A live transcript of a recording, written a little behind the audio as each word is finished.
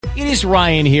It is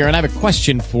Ryan here, and I have a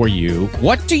question for you.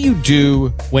 What do you do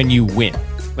when you win?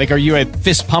 Like, are you a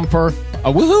fist pumper,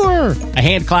 a woohooer, a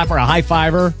hand clapper, a high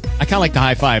fiver? I kind of like the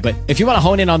high five, but if you want to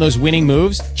hone in on those winning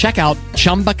moves, check out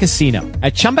Chumba Casino.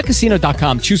 At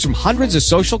ChumbaCasino.com, choose from hundreds of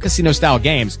social casino-style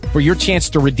games for your chance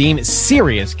to redeem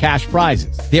serious cash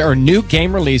prizes. There are new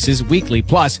game releases weekly,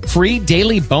 plus free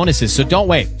daily bonuses. So don't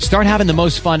wait. Start having the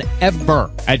most fun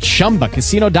ever at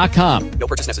ChumbaCasino.com. No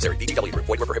purchase necessary. VGW. Void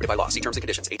where prohibited by law. See terms and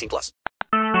conditions. 18+.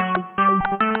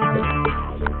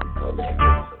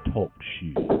 Talk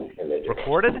show.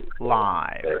 Recorded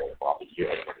live.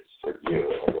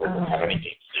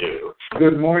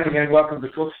 Good morning and welcome to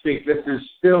Cook Speak. This is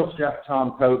still Chef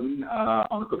Tom Coton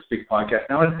on the Cook Speak podcast.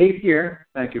 Now in 8th year,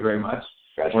 thank you very much.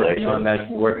 Working on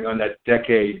that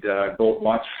decade gold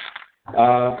watch.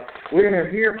 We're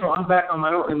here. I'm back in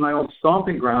my old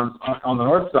stomping grounds on the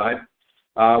north side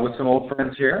with some old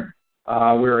friends here.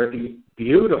 We're at the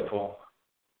beautiful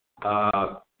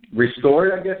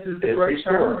restored, I guess is the right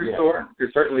term. Restored. It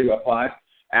certainly applies.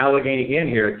 Allegheny Inn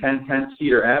here at 1010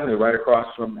 Cedar Avenue, right across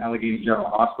from Allegheny General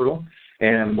Hospital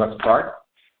in West Park.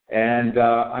 And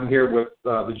I'm here with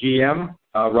the GM,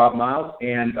 Rob Miles,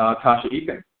 and Tasha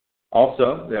Eakin.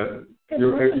 Also,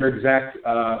 your exact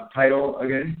title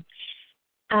again?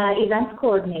 Events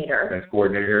coordinator. Events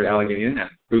coordinator here at Allegheny Inn.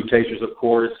 Food Tasters, of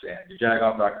course, and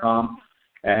jagoff.com.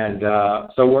 And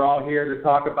so we're all here to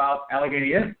talk about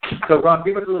Allegheny Inn. So, Rob,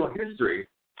 give us a little history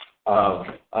of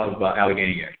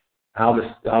Allegheny Inn. How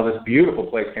this beautiful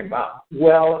place came about.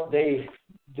 Well, the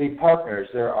partners,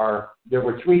 there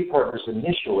were three partners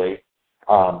initially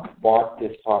bought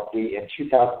this property in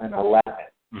 2011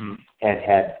 and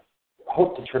had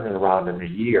hoped to turn it around in a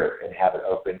year and have it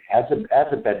open as a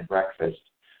bed and breakfast,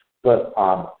 but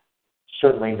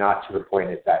certainly not to the point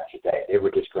it's at today. They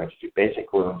were just going to do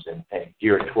basic rooms and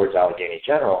geared towards Allegheny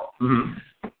General.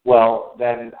 Mm-hmm. Well,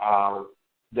 then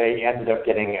they ended up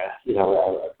getting a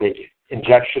big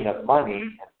injection of money,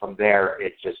 and from there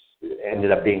it just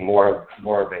ended up being more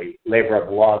of a labor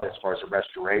of love as far as a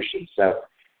restoration. So,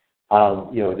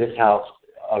 this house,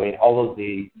 I mean, all of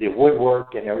the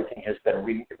woodwork and everything has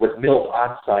been was milled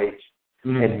on site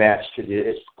and matched to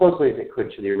as closely as it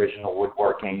could to the original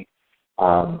woodworking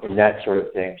and that sort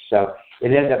of thing. So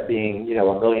it ended up being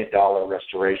 $1 million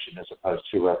restoration as opposed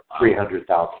to a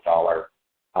 $300,000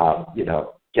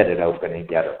 get it open and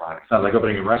get it running. Sounds like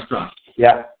opening a restaurant.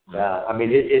 Yeah. I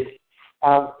mean, it's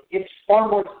far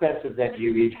more expensive than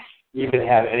you even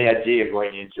have any idea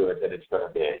going into it that it's going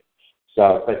to be.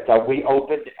 So, but we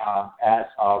opened as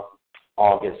of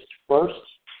August 1st,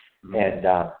 and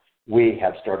we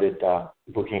have started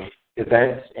booking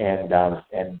events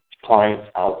and clients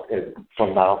out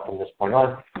from this point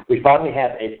on. We finally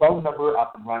have a phone number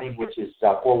up and running, which is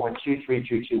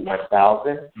 412-322-1000.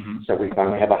 Mm-hmm. So we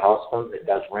finally have a house phone that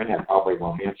does ring. I probably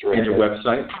won't answer it. And your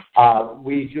website?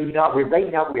 We do not.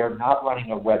 Right now, we are not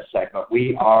running a website, but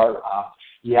we are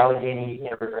the Allegheny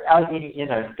Inn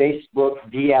on Facebook,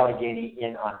 the Allegheny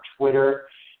Inn on Twitter,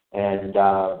 and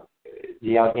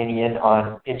the Allegheny Inn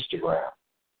on Instagram.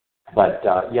 But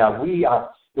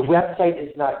the website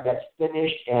is not yet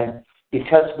finished, and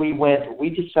because we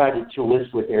decided to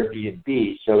list with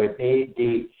Airbnb, so it made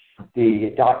the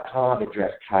 .com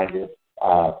address kind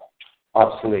of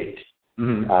obsolete,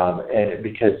 and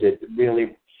because it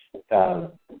really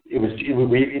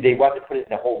they wanted to put it in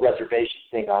the whole reservation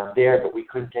thing on there, but we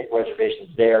couldn't take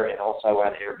reservations there, and also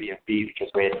on Airbnb because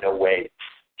we had no way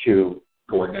to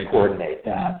coordinate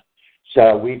that.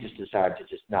 So we just decided to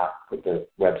just not put the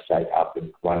website up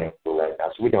and running for right now.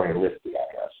 So we don't even list the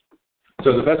address.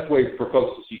 So the best way for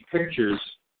folks to see pictures,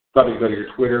 probably go to your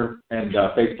Twitter and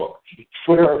Facebook.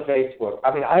 Twitter or Facebook.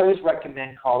 I mean, I always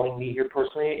recommend calling me here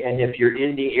personally, and if you're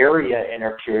in the area and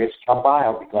are curious, come by.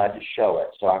 I'll be glad to show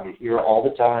it. So I'm here all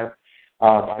the time.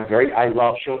 I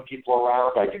love showing people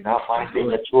around. I do not mind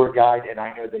being a tour guide, and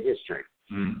I know the history.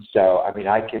 So, I mean,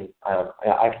 I can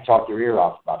talk your ear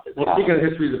off about this. Well, speaking of the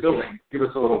history of the building, give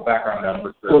us a little background on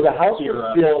it. Well, the house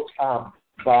was built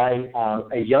by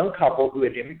a young couple who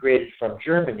had immigrated from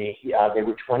Germany. They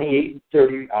were 28 and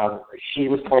 30. She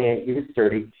was 28, he was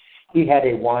 30. He had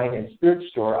a wine and spirit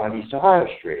store on East Ohio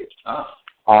Street. A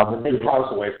few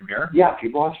blocks away from here. Yeah, a few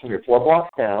blocks from here, 4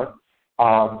 blocks down.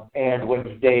 And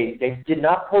when they did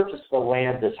not purchase the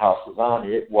land this house was on,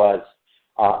 it was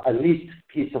a leased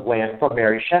piece of land from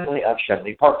Mary Shenley of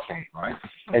Shenley Park Fame. Right.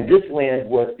 And this land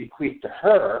was bequeathed to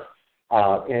her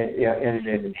in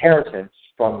an inheritance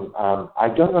from, I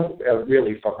don't know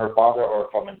really from her father or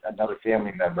from another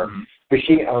family member, but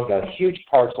she owned a huge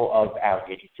parcel of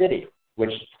Allegheny City,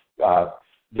 which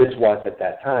this was at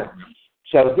that time.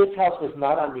 So this house was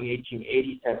not on the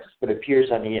 1880 census, but appears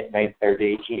on the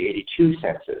 1882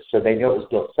 census. So they know it was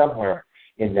built somewhere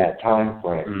in that time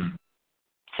frame.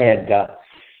 And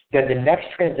then the next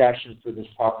transaction for this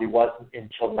property wasn't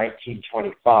until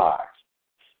 1925.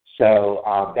 So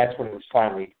that's when it was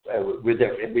finally,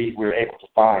 we were able to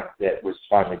find that it was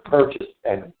finally purchased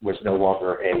and was no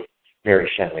longer a Mary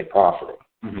Shenley property.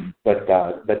 But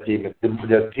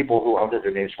the people who owned it,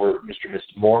 their names were Mr. and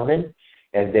Mrs. Mormon,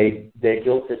 and they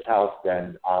built this house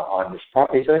then on this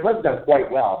property. So it was done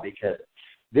quite well because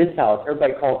this house,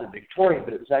 everybody calls it Victorian,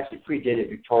 but it was actually predated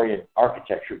Victorian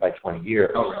architecture by 20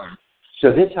 years. Oh, right.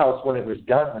 So this house, when it was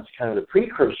done, was kind of the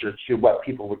precursor to what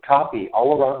people would copy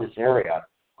all around this area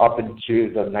up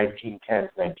into the 1910s,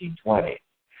 1920s.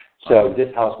 So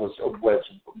this house was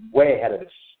way ahead of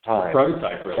its time.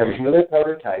 Prototype, really. It was really a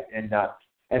prototype, and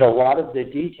a lot of the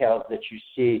details that you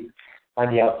see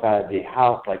on the outside of the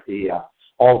house, like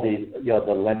all the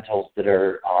the lentils that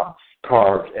are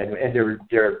carved, and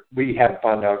we haven't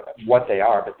found out what they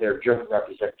are, but they're German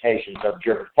representations of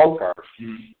German folk art.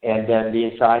 And then the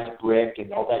incised brick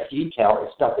and all that detail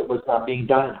is stuff that was not being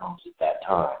done in homes at that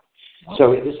time.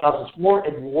 So this house is more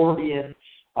Edwardian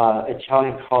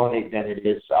Italian colony than it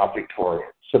is Victorian.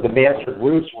 So the mansard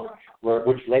roofs,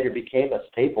 which later became a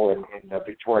staple in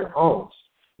Victorian homes,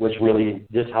 was really,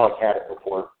 this house had it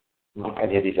before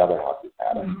any of these other houses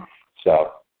had it.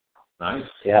 So, nice.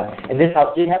 Yeah, and this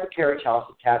house did have a carriage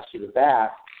house attached to the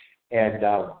back. And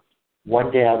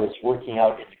one day I was working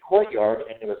out in the courtyard,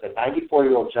 and there was a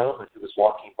 94-year-old gentleman who was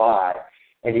walking by,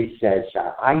 and he says,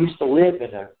 I used to live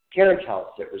in a carriage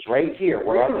house that was right here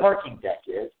where our parking deck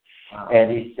is. Wow.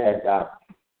 And he said,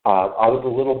 I was a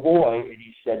little boy, and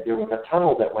he said there was a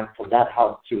tunnel that went from that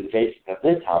house to the basement of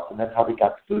this house, and that's how they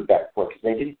got the food back for it, because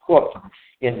they didn't cook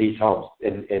in these homes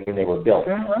when they were built.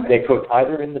 They cooked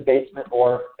either in the basement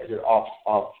or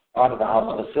off out of the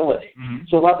house facility.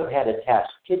 So a lot of them had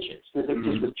attached kitchens because it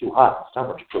just was too hot in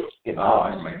summer to cook in the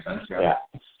house. That makes sense. Yeah.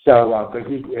 So, but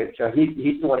he's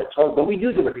the one that told. But we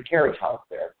knew there was a carriage house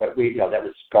there, but that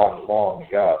was gone long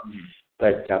ago.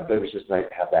 But it was just nice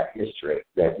to have that history.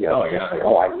 That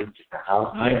I lived in the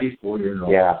house. 94 years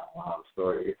old. Yeah. Wow,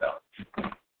 story.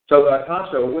 So,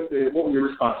 Tasha, what will your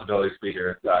responsibilities be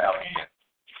here at Allegheny?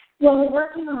 Well, we're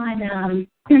working on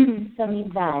some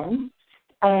events,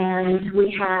 and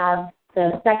we have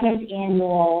the second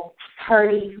annual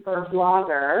Party for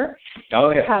Blogger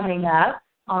coming up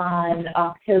on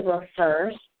October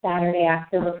 1st, Saturday,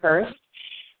 October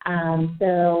 1st.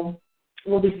 So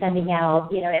we'll be sending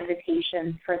out,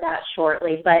 invitations for that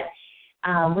shortly. But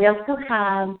we also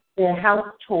have the house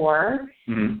tour,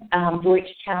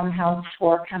 Deutschtown House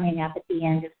Tour, coming up at the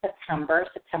end of September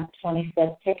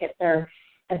 25th. Tickets are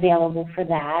available for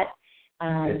that.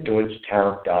 At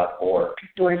Deutschtown.org.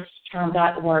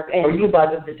 Deutschtown.org. Or you buy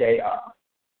them the day of.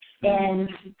 And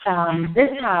this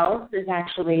house is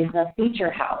actually the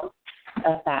feature house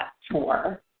of that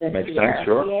tour this Makes year. sense,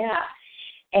 sure. Yeah.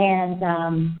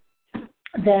 And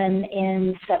then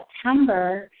in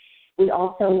September, we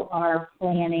also are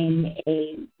planning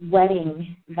a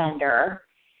wedding vendor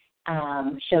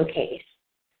showcase.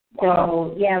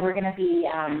 Wow. So, we're going to be,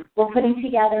 we're putting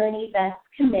together an events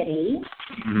committee.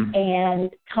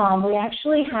 And, Tom, we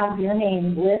actually have your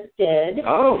name listed.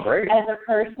 Oh, great. As a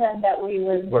person that we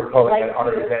would We're calling like it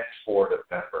our to... events board of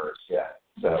members, yeah.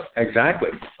 So Exactly.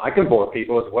 I can bore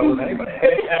people as well as anybody.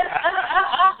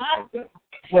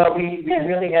 Well, we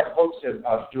really had hopes of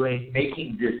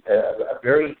making this a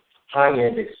very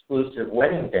high-end exclusive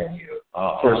wedding venue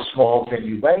for small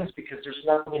venue weddings, because there's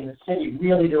nothing in the city.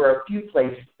 Really, there are a few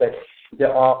places that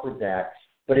offer that.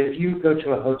 But if you go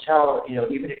to a hotel,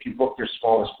 even if you book their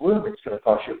smallest room, it's going to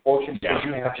cost you a fortune because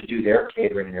you have to do their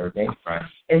catering and everything. Right.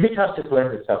 And this house has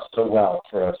blended itself so well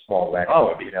for a small wedding.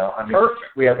 Perfect.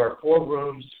 We have our 4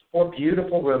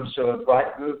 beautiful rooms, so a bride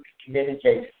and groom can come in and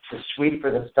take the suite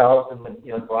for themselves, and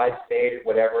the bridesmaid or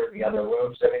whatever in the other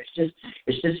rooms. I mean,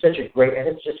 it's just such a great, and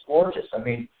it's just gorgeous. I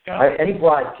mean, any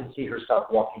bride can see herself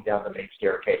walking down the main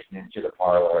staircase and into the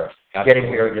parlor, getting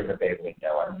married in the bay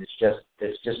window. I mean, it's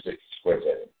just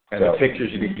exquisite. And the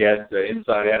pictures you can get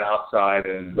inside and outside,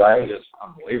 and just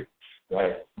unbelievable.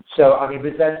 Right. So, I mean,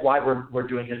 but that's why we're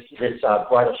doing this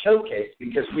bridal showcase,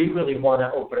 because we really want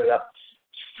to open it up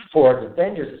for the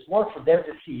vendors. It's more for them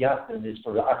to see us than it is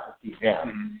for us to see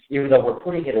them. Even though we're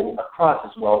putting it across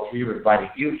as well, we're inviting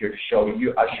you here to show us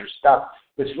your stuff.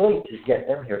 But it's really to get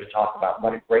them here to talk about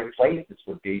what a great place this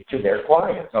would be to their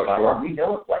clients. We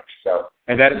know a place. So.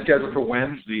 And that is scheduled for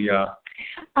when?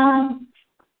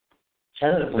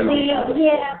 Tentatively.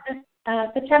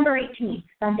 September 18th,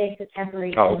 Sunday, September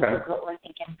 18th is what we're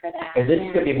thinking for that. And this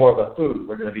is going to be more of a food.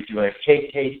 We're going to be doing a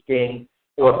cake tasting,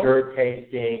 hors d'oeuvre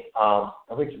tasting.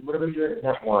 What are we doing?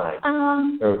 Not wine.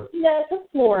 The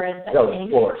florist, I think.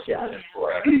 Florist, yeah.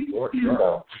 Florist.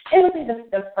 So. It'll be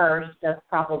the first of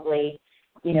probably,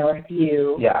 a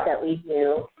few that we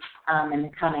do in the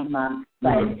coming months.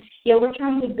 But, we're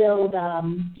trying to build,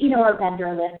 our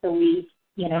vendor list so we,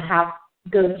 have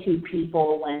go-to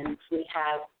people when we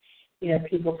have,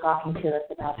 people talking to us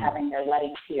about having their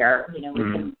weddings here. We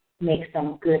can make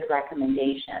some good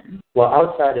recommendations. Well,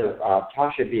 outside of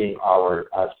Tasha being our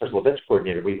special events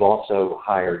coordinator, we've also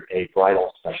hired a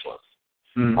bridal specialist.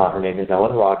 Her name is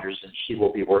Ellen Rogers, and she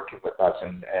will be working with us,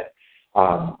 and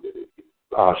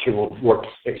she will work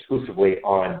exclusively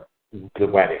on the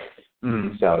wedding.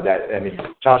 So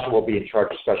Tasha will be in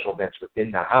charge of special events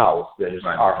within the house that is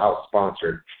our house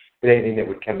sponsored. But anything that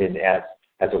would come in as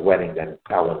a wedding, then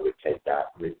Ellen would take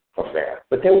that from there.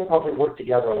 But they will probably work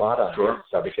together a lot on this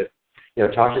stuff because,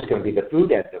 Tasha's going to be the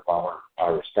food end of our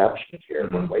reception here.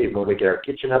 When we get our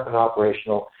kitchen up and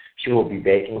operational, she will be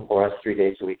baking for us 3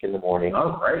 days a week in the morning.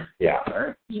 Oh, great. Yeah.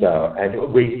 Right. So,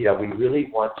 and we really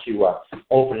want to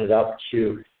open it up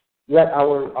to let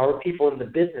our people in the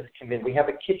business come in. We have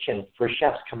a kitchen for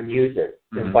chefs. Come and use it.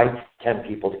 Invite 10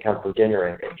 people to come for dinner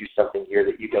and do something here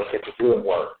that you don't get to do at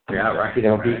work. Yeah, right.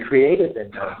 Be creative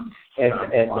and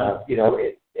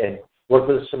work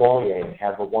with a sommelier and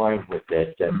have a wine with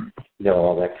it and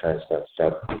all that kind of stuff.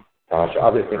 So, gosh,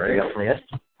 other things we have planned.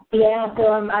 Yeah, so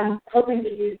I'm hoping to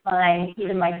use my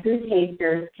food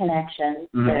tasters connections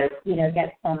to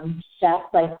get some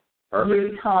chefs like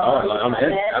you, Tom. I'm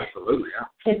in. Absolutely, yeah.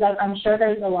 Because I'm sure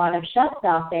there's a lot of chefs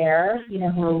out there,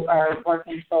 who are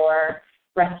working for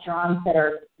restaurants that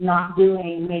are not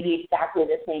doing maybe exactly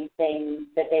the same thing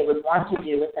that they would want to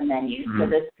do with the menu. So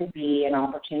this could be an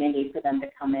opportunity for them to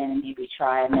come in and maybe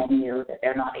try a menu that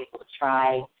they're not able to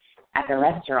try at the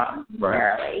restaurant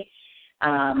necessarily.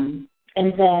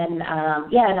 And then,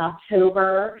 in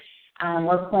October,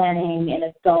 we're planning an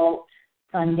adult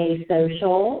Sunday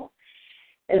social.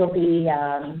 It'll be,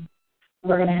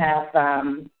 we're going to have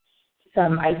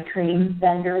some ice cream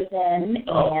vendors in,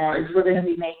 and we're going to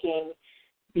be making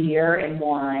beer and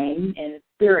wine and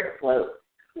spirit floats.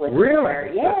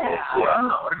 Really? Yeah.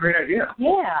 Wow, what a great idea.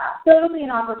 Yeah. So it'll be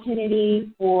an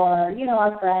opportunity for,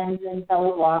 our friends and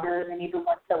fellow bloggers and even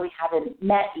ones that we haven't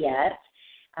met yet,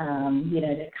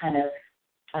 to kind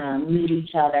of meet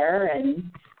each other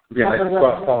and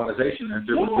cross-pollination.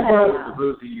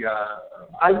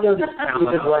 I noticed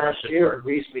even last year, the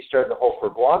reason we started the whole For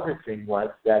Blogger thing was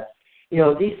that,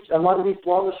 a lot of these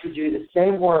bloggers who do the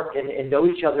same work and know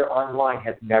each other online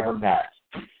have never met.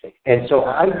 And so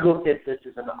I looked at this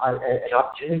as an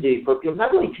opportunity for people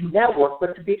not only to network,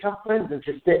 but to become friends and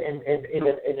to sit in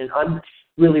an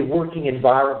really working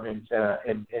environment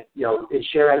and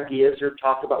share ideas or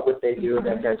talk about what they do and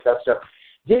that kind of stuff. So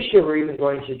this year we're even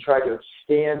going to try to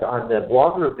expand on the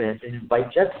blogger event and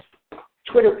invite just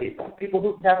Twitter people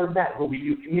who've never met, who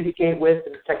you communicate with,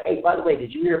 and it's like, hey, by the way,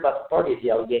 did you hear about the party at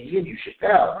the Allegheny? And you should go.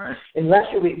 Right. And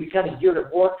last year we kind of geared it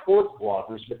more towards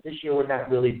bloggers, but this year we're not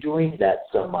really doing that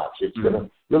so much. It's going to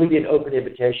really be an open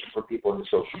invitation for people in the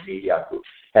social media who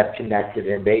have connected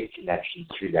and made connections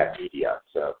through that media.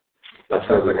 So that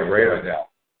sounds like a great idea.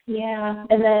 Yeah,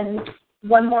 and then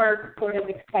one more sort of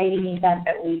exciting event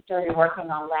that we started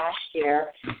working on last year,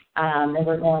 and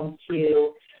we're going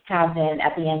to have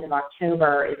at the end of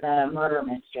October is a murder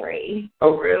mystery.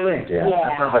 Oh, really? Yeah.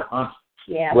 That sounds like fun.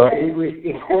 Yeah. Well,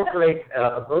 we incorporate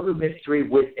a murder mystery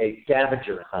with a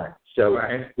scavenger hunt. So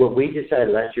what we decided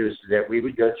last year is that we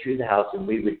would go through the house and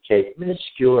we would take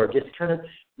minuscule, just kind of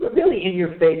really in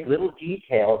your face little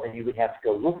details, and you would have to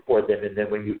go look for them. And then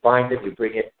when you find them, you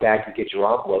bring it back, you get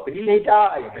your envelope, and you may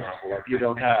die in the envelope. You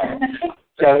don't know.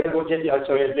 So it will just,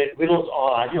 so it whittles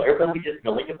on. Everybody will be just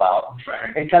milling about.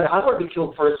 And kind of, I want to be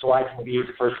killed first so I can be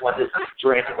the first one to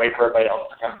drink and wait for everybody else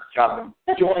to come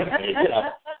and join me.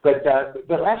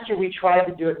 But last year we tried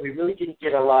to do it. We really didn't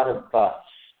get a lot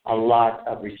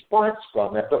of response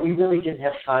from it, but we really didn't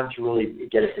have time to really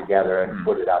get it together and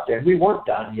put it out there. And we weren't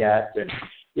done yet, and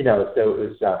so it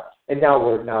was. And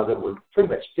now that we're pretty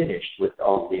much finished with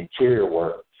all the interior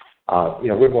work,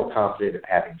 we're more confident of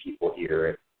having people here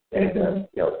and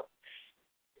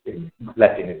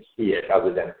letting them see it.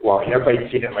 Other than everybody's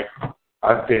seen it like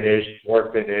I'm finished, more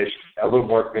finished, a little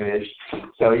more finished.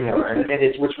 So and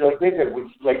it's what's really big that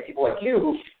like people like you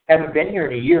who haven't been here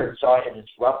in a year and saw it in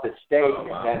its roughest state,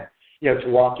 and then to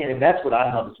walk in, and that's what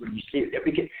I love is when you see it.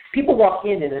 Because people walk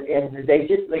in and they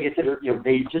just, like I said,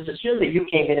 they just assume that you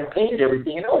came in and painted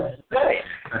everything, and this is nice.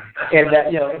 And that,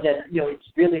 it's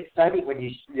really exciting when you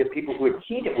see people who have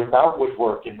seen it without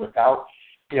woodwork and without,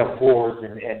 floors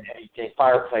and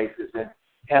fireplaces, and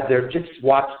have just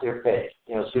watch their face,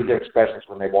 see their expressions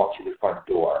when they walk through the front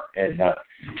door. And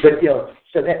so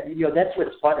that's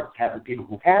what's fun is having people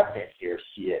who have been here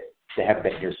see it. They haven't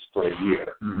been here for a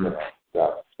year. Mm-hmm.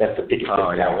 So that's the biggest thing.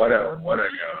 Oh yeah, what a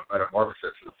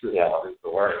metamorphosis is the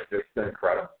word. It's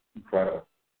incredible.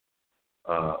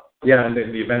 And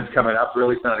the event's coming up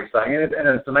really sound exciting, and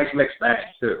it's a nice mixed bag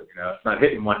too. It's not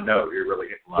hitting one note; you're really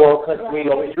hitting one. Well, because we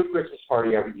always do a Christmas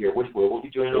party every year, which we'll be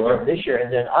doing again this year.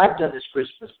 And then I've done this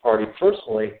Christmas party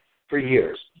personally for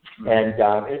years, and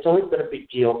it's always been a big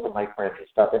deal for my friends and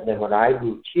stuff. And then when I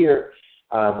moved here,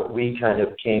 we kind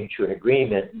of came to an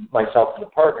agreement, myself and the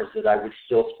partners, that I would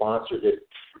still sponsor the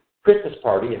Christmas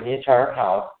party in the entire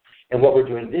house. And what we're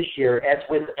doing this year, as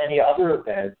with any other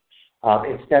event,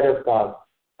 instead of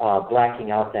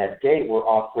blacking out that day, we're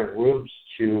offering rooms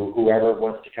to whoever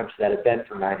wants to come to that event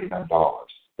for $99.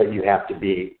 But you have to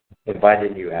be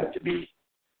invited and you have to be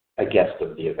a guest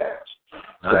of the event.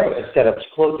 Nice. So instead of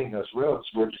closing those rooms,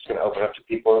 we're just going to open up to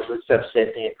people instead of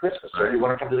staying at Christmas. So if you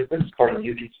want to come to the Christmas party,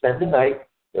 you can spend the night.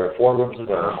 There are 4 rooms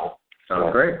available.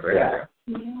 Sounds great. Yeah.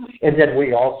 And then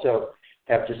we also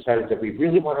have decided that we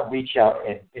really want to reach out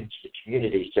into the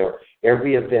community. So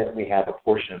every event, we have a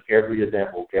portion of every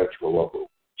event will go to a local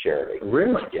charity.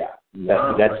 Really? Yeah.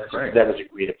 Wow, that was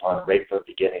agreed upon right from the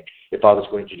beginning. If I was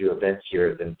going to do events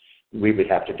here, then we would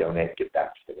have to donate and give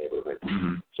back to the neighborhood.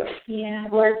 Mm-hmm. So. Yeah,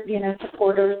 we're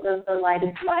supporters of the Light of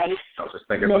Life. I was just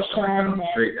thinking about something on the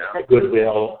street now.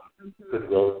 Goodwill.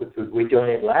 Goodwill is the food. We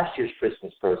donated last year's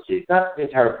Christmas proceeds, not the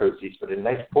entire proceeds, but a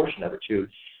nice portion of it to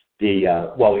the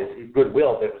it's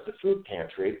Goodwill. That was the food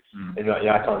pantry, and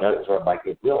I found out it was run by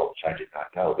Goodwill, which I did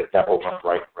not know, but that will run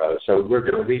right road. So we're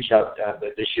going to reach out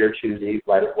this year to the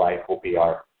Light of Life. Will be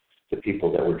the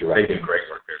people that we're directing. They do great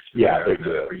work there. Yeah, they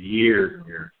do for years and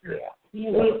years.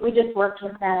 Yeah, we just worked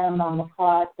with them on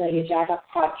the Jaga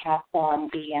podcast on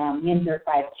the Indoor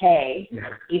 5K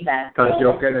event. Because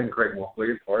you'll get in great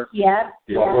Wolfley, of course. Yeah.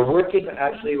 Well, we're working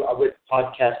actually with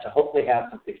podcasts to hopefully have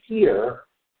something here,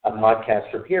 a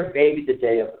podcast from here, maybe the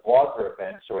day of the blogger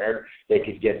event, so they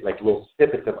could get like little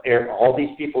snippets of all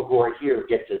these people who are here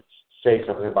get to say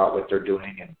something about what they're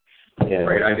doing and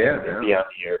great idea. Be on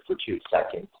the air for 2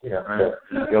 seconds. So,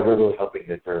 we're really hoping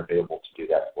that they're available to do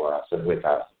that for us and with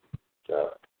us.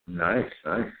 So. Nice.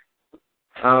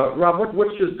 Rob, what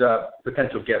should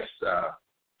potential guests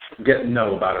get to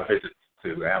know about a visit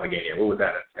to Allegheny? What would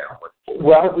that entail?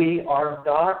 Well, we are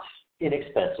not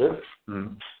inexpensive.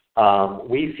 Mm-hmm.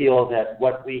 We feel that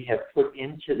what we have put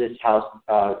into this house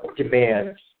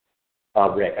demands a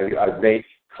rate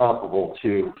comparable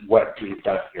to what we've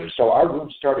done here. So our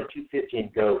rooms start at $250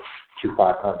 and go to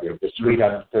 $500. The suite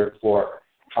on the 3rd floor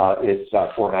is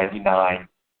 $499.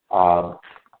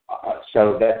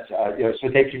 So that's so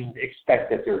they can expect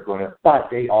that they're going to, but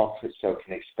they also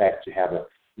can expect to have a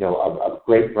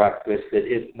great breakfast that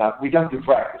is not. We don't do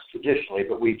breakfast traditionally,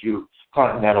 but we do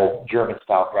continental German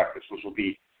style breakfast, which will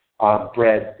be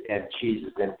bread and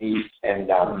cheeses and meats and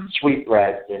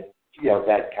sweetbreads and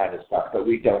that kind of stuff. But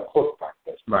we don't cook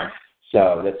breakfast. Right.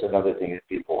 So that's another thing that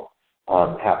people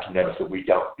have to notice, that we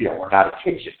don't. We're not a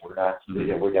kitchen. We're not. We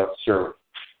don't serve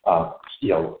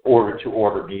order to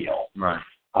order meal. Right.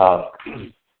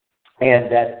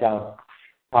 And that,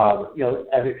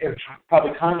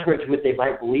 probably contrary to what they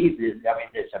might believe,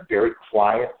 it's a very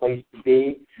quiet place to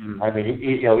be. Mm-hmm. I mean,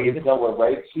 even though we're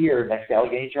right here next to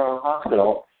Allegheny General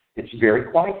Hospital, it's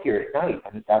very quiet here at night,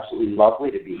 and it's absolutely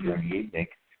lovely to be here in the evening.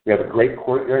 We have a great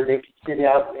courtyard they can sit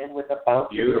out in with a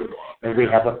fountain. Beautiful. And we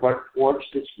have a front porch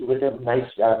that's with a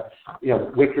nice,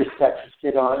 wicker set to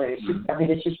sit on. And it's just,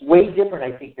 it's just way different,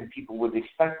 I think, than people would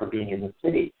expect for being in the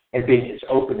city and being as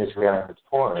open as we are in this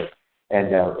corner.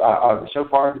 And so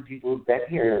far, the people who've been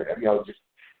here, just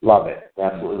love it.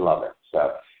 Absolutely love it.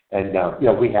 So, and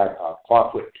we have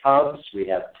clawfoot tubs. We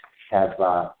have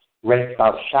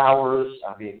rain-style showers.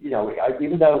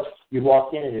 Even though you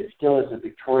walk in and it still is a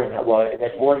Victorian, an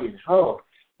Edwardian home,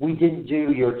 we didn't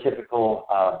do your typical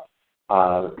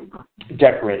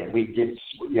decorating. We did,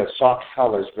 soft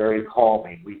colors, very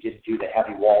calming. We didn't do the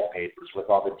heavy wallpapers with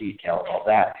all the detail and all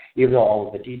that. Even though all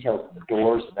of the details in the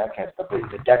doors and that kind of stuff, but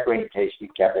the decorating taste, we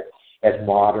kept it as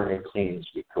modern and clean as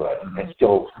we could, and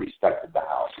still respected the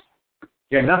house.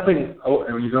 Yeah, nothing.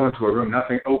 When you go into a room,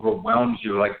 nothing overwhelms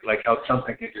you like how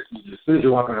something can just as soon as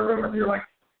you walk in a room,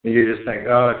 you just think,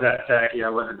 oh, it's that tacky. I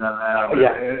wouldn't have done that.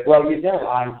 Yeah. Well,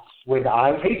 when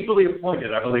I hastily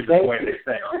appointed, I believe is the way they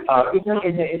say.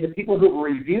 And the people who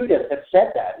reviewed it have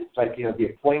said that. It's like, the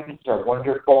appointments are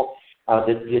wonderful.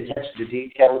 The attention to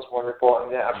detail is wonderful. I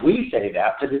mean, we say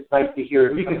that, but it's nice to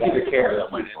hear. You can see the care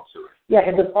that went into it. Yeah,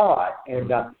 and the thought,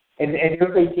 and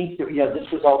everybody thinks that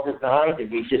this was all designed, and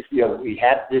we just we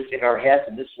had this in our heads,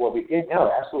 and this is what we did.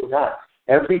 No, absolutely not.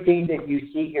 Everything that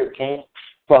you see here came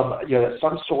from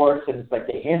some source, and it's like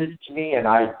they handed it to me, and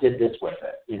I did this with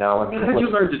it. How did you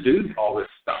learn to do all this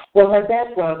stuff? Well, my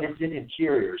background is in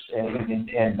interiors and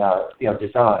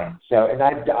design. So, and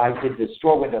I did the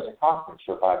store windows and conference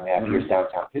for 5.5 years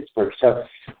downtown Pittsburgh. So,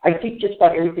 I think just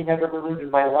about everything I've ever lived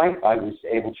in my life, I was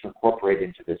able to incorporate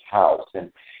into this house.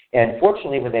 And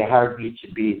fortunately, when they hired me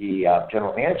to be the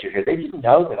general manager here, they didn't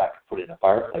know that I could put in a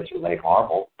fireplace or lay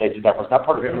marble. That was not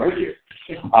part of the interview.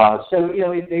 So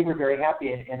they were very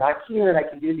happy, and I'm here and I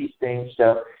can do these things.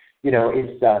 So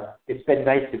it's been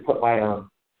nice to put my own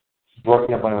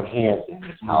hands in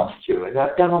this house too, and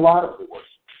I've done a lot of the work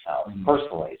in this house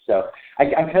personally. So I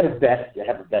kind of have a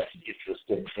vested interest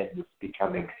in this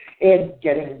becoming and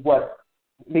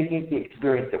making the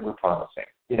experience that we're promising.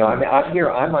 I'm here,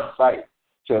 I'm on site.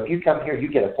 So if you come here, you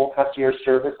get a full concierge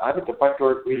service. I'm at the front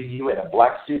door greeting you in a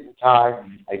black suit and tie.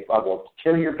 I will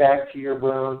carry your bag to your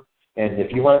room. And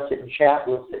if you want to sit and chat,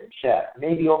 we'll sit and chat.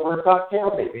 Maybe over a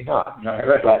cocktail, maybe not.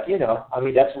 Right. But,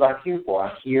 that's what I'm here for.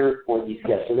 I'm here for these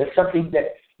guests. So that's something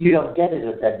that you don't get at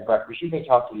a bed and breakfast. You may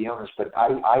talk to the owners, but I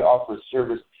offer a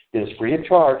service that is free of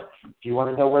charge. If you want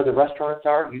to know where the restaurants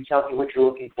are, you tell me what you're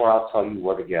looking for. I'll tell you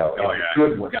where to go. Oh, yeah.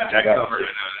 Good one. Got that covered.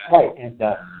 Right.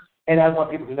 And I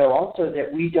want people to know also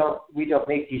that we don't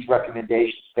make these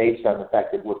recommendations based on the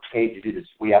fact that we're paid to do this.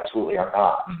 We absolutely are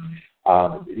not.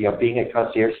 Mm-hmm. Being a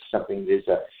concierge is something that is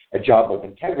a job of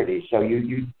integrity. So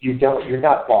you're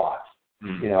not bought.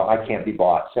 Mm-hmm. I can't be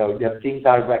bought. So the things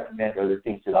I recommend are the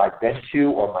things that I've been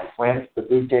to, or my friends, the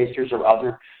food tasters, or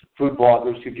other food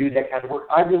bloggers who do that kind of work.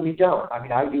 I really don't. I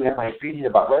mean, I do have my opinion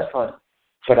about restaurants,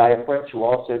 but I have friends who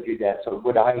also do that. So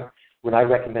when I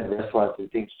recommend restaurants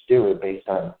and things to do are based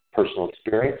on personal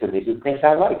experience, and these are the things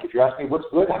I like. If you ask me what's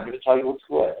good, I'm going to tell you what's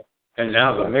good. And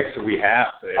now the mix that we have.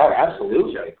 Oh,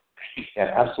 absolutely.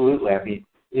 Yeah, absolutely. I mean,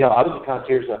 I was a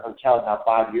concierge at a hotel now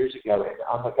 5 years ago, and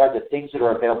oh my God, the things that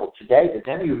are available today, that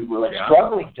then we were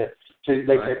struggling to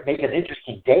make an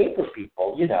interesting day for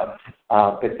people,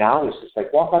 But now it's just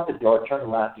like walk out the door, turn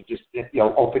around, and just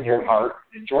open your heart,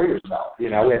 enjoy yourself.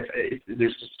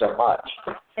 There's just so much.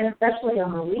 And especially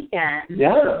on the weekend,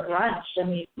 brunch. I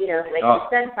mean, you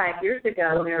said 5 years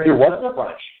ago, there wasn't a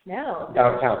brunch. No.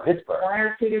 Downtown Pittsburgh. 1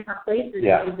 or 2 different places.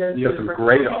 Yeah. You have some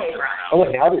great options. Oh,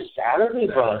 and now there's Saturday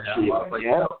brunch.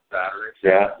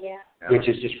 Saturday. Yeah. Which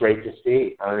is just great to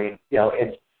see. I mean,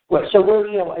 so we're,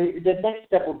 the next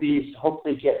step will be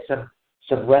hopefully get some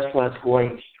restaurants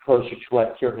going closer to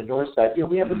us here on the north side.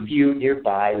 We have a few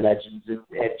nearby, Legends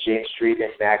at James Street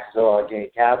and Maxwell, Allegheny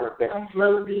Tavern, but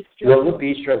Lola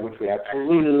Bistro, which we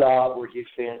absolutely love. We're huge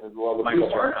fans of Lola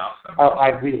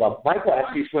Bistro. We love Michael.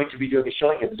 Actually, is going to be doing a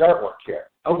showing of his artwork here.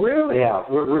 Oh, really? Yeah,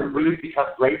 we've become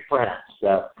great friends.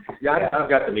 So, I've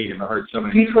got to meet him. I heard so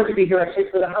many. He's going to be here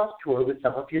actually for the house tour with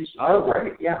some of his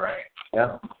artwork. Yeah. Right.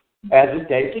 Yeah. As is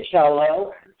David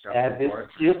Shallow, and this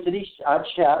Steel City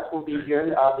Chef will be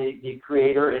here, the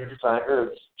creator and designer of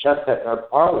Chestnut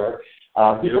Parlor.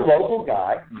 He's a local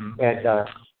guy, and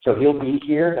so he'll be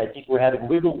here. And I think we're having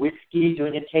Wiggle Whiskey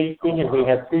doing a tasting, and we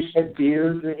have Fish Head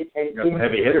Beer doing a tasting.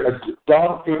 Heavy hitter.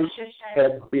 Dogfish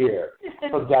Head Beer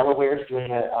from Delaware is doing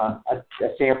a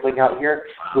sampling out here.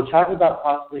 We're talking about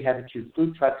possibly having 2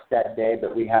 food trucks that day,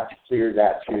 but we have to clear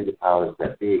that through the powers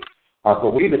that be.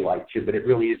 But we would like to, but it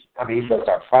really is, it's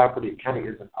our property. It kind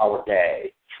of isn't our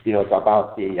day. It's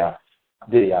about the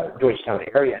Georgetown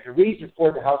area. And the reason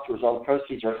for the house tour is all the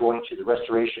proceeds are going to the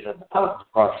restoration of the fountain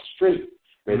across the street,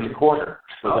 right at the corner.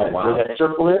 Where that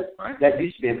circle is, that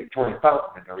used to be a Victorian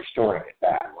fountain, and they're restoring it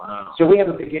back. Wow. So we have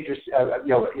a big interest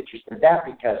in that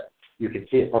because you can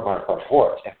see it from our front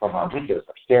porch and from our windows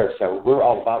upstairs. So we're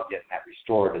all about getting that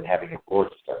restored and having it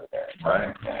gorgeous over there.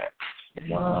 Right.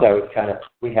 Wow. So it's kind of,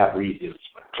 we have redos.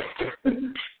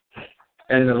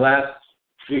 And the last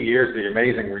few years, the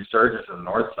amazing resurgence of the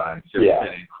North Side has just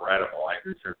been incredible.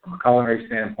 From a culinary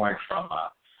standpoint, from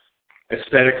a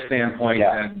aesthetic standpoint,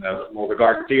 and the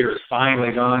Garden Theater is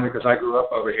finally gone because I grew up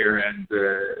over here, and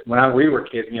when we were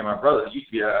kids, me and my brothers, it used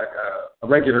to be a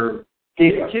regular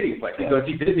kiddie place. We'd go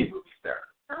see Disney movies there.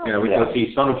 We'd go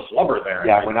see Son of Flubber there.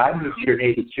 Yeah, when I moved here in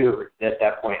 '82, at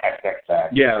that point, XXX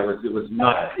Yeah, it was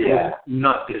not. Yeah.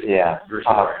 Not this. Yeah.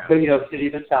 But City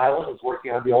of Asylum is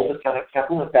working on the oldest kind of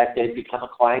temple. In fact, they've become a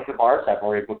client of ours. I've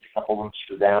already booked a couple rooms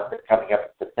for them. They're coming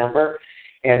up in September.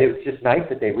 And it was just nice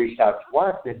that they reached out to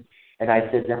us. And I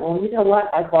said to them, well, you know what?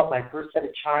 I bought my first set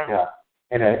of china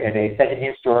in a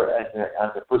secondhand store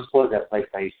on the first floor of that place.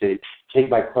 I used to take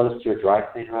my clothes to a dry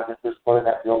cleaner on the first floor of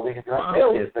that building. And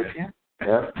it's like,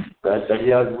 but it's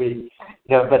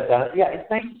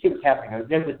nice to see what's happening.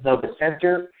 Then with Nova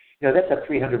Center, that's a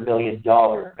 $300 million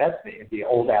investment in the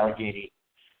old Allegheny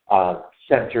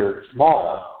Center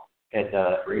Mall. And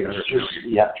 $300 million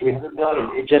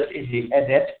just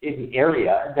that's in the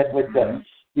area. And then with the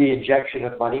injection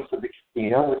of money from the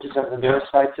casino, which is on the north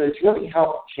side, so it's really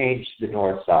helped change the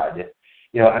north side.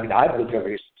 And, I've lived over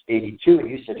here since '82, and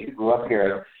you said you grew up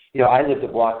here. I lived a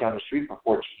block down the street for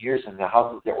 14 years, and the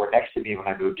houses that were next to me when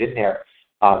I moved in there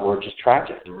were just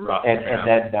tragic. And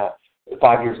then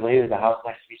 5 years later, the house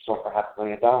next to me sold for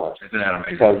 $500,000. Isn't that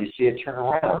amazing? So you see a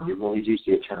turnaround. You really do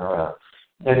see a turnaround.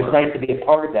 And it's nice to be a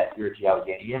part of that here at the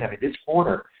Allegheny Inn. I mean, this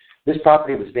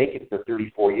property was vacant for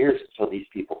 34 years until these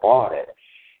people bought it.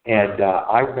 And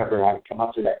I remember I would come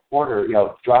up to that corner,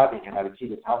 driving, and I would see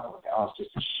this house. And I was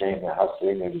just a shame. The house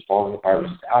sitting there just falling apart.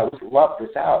 I would love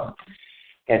this house.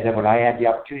 And then when I had the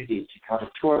opportunity to come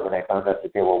and tour it, when I found out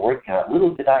that they were working on it,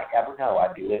 little did I ever know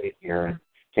I'd be living here and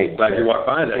taking. Glad you walked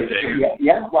by that day.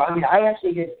 Yeah. Well, I mean, I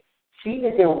actually had seen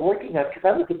that they were working on it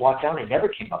because I lived a block down. I never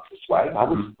came up this way. I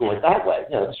was going that way.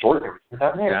 The store and everything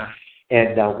down there. Yeah.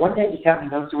 And one day, just happened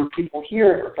to notice there were people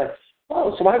here. It was like,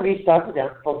 oh, so I reached out to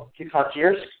them from the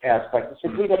concierge aspect. I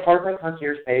said, please, part of my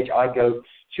concierge page, I go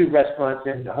to restaurants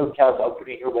and hotels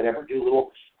opening or whatever, do a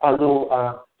little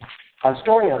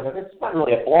story on them. It's not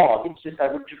really a blog. It's just I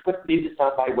would just put this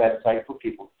on my website for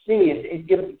people to see and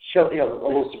show a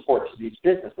little support to these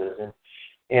businesses.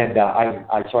 And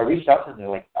so I reached out to them. They're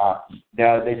like,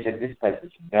 no. They said this place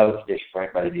is no condition for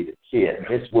anybody to even see it. And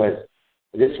this was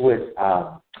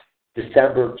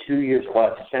December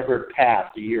December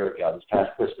past a year ago. This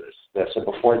past Christmas. So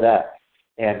before that,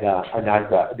 and I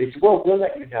thought they said, well, we'll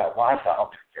let you know. Well, I thought I'll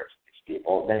take care of these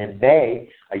people. Then in May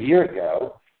a year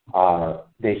ago.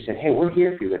 They said, hey, we're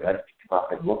here for you. I'd like to come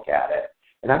up and look at it.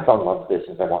 And I fell in love with this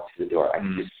as I walked through the door. I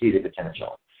could just see the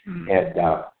potential. And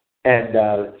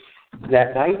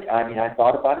that night, I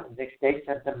thought about it. The next day,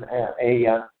 sent them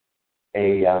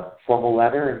a formal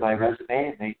letter and my resume,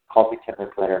 and they called me 10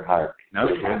 minutes later and hired me. No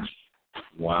kidding.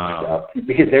 Wow.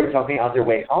 Because they were telling me on their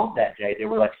way home that day, they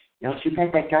were like, too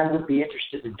bad that guy would be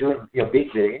interested in doing, being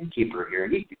the innkeeper here.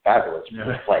 He'd be fabulous for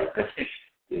this place.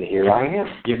 Here I am.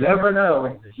 You never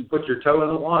know. You put your toe in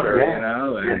the water,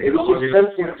 And it was just so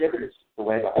serendipitous the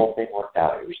way the whole thing worked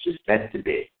out. It was just meant to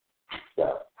be.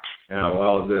 So. Yeah,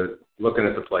 well, looking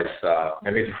at the place,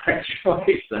 maybe it's the right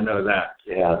choice. I know that.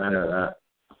 Yeah. I know that.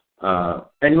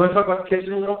 And you want to talk about the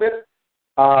kitchen a little bit?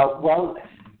 Well,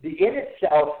 the inn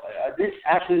itself, this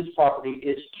property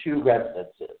is two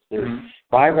residences. There's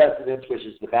my residence, which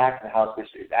is the back of the house,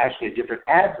 which is actually a different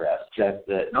address than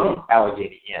the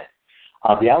Allegheny Inn.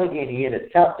 The Allegheny Inn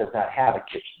itself does not have a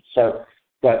kitchen,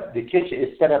 but the kitchen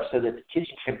is set up so that the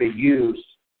kitchen can be used,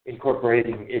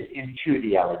 incorporating it into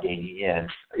the Allegheny Inn.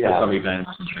 Some events.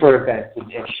 For events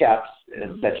and chefs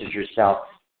such as yourself.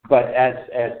 But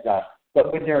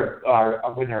but when there are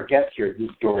guests here,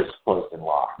 these doors closed and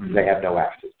locked. They have no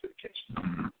access to the kitchen,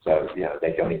 so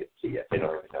they don't even see it. They don't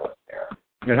even know it's there.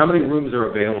 And how many rooms are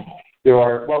available? There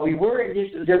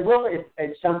will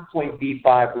at some point be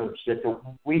 5 rooms.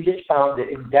 We just found that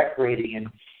in decorating and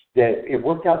that it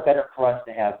worked out better for us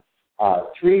to have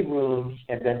 3 rooms,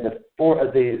 and then the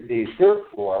third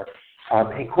floor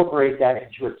incorporate that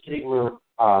into a sitting room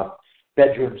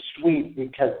bedroom suite,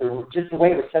 because just the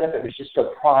way it was set up, it was just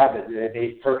so private that it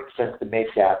made perfect sense to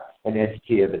make that an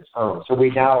entity of its own. So we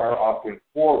now are offering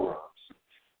 4 rooms,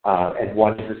 and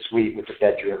one is a suite with a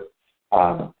bedroom,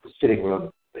 sitting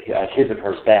room, his and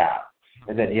her bath,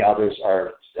 and then the others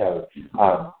are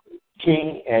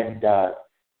king and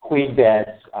queen beds,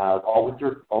 all with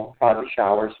their own private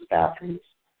showers and bathrooms.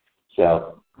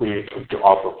 So we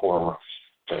offer 4 rooms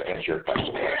to answer your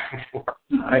question.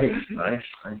 Nice.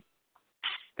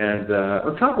 And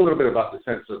let's talk a little bit about the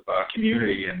sense of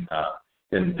community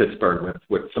in Pittsburgh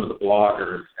with some of the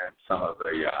bloggers and some of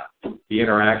the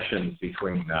interactions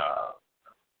between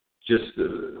just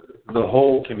the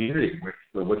whole community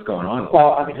with what's going on.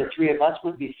 Well, the 3 of us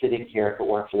would be sitting here if it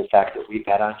weren't for the fact that we've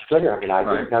met on Twitter. I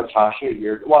didn't know Tasha a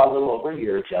little over a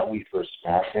year ago. We first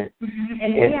met. And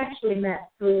we actually met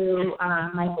through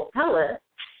Michael Pellis,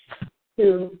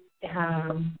 who,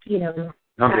 Hungry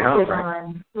Hounds,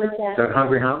 right? What's that? Is that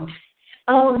Hungry Hounds?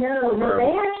 Oh, no,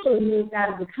 they actually moved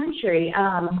out of the country.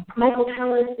 Michael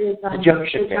Tellis is on the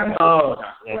Junction Man.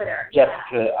 Twitter.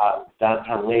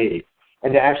 Downtown Lady.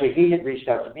 And actually, he had reached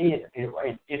out to me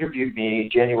and interviewed me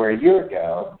January a year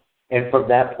ago. And from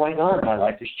that point on, my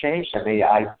life has changed. I mean,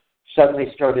 I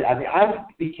suddenly started, I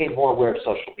became more aware of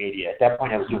social media. At that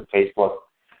point, I was doing Facebook,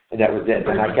 and that was it.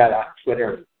 And I got on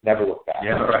Twitter, never looked back.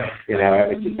 Yeah, right. You know,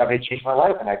 it changed my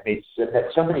life, and I've met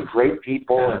so many great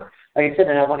people. And like I said,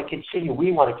 and I want to continue,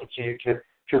 we want to continue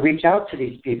to reach out to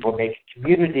these people, make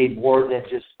community more than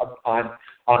just on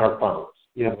our phones.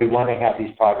 You know, we want to have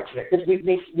these projects because we've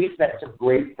met some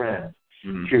great friends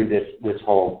through this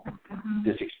whole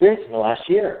this experience in the last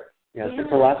year. You know, since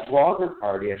the last blogger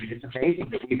party, I mean, it's amazing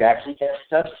that we've actually done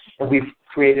stuff and we've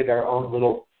created our own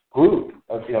little group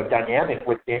of dynamic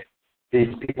with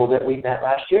these people that we met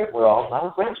last year. We're all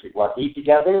now friends. We go out to eat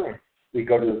together and we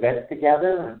go to events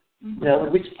together and. You know,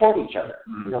 we support each other.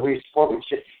 You know, we support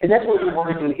each other. And that's what we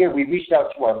want to do here. We reached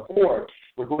out to our board.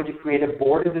 We're going to create a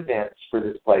board of events for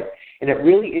this place. And it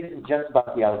really isn't just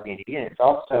about the Allegheny Inn. It's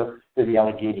also for the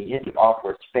Allegheny Inn to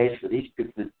offer a space for these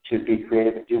people to be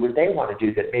creative and do what they want to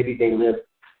do, that maybe they live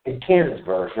in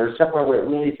Canonsburg or somewhere where it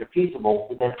really is feasible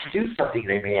for them to do something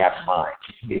they may have in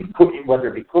mind, whether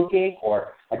it be cooking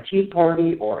or a tea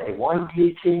party or a wine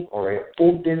tasting or a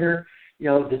full dinner. You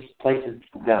know, this place is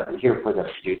here for them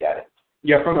to do that.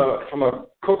 Yeah, from a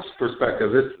cook's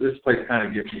perspective, this place kind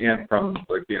of gets you in from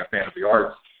like being a fan of the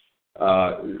arts.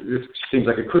 This seems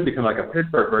like it could become like a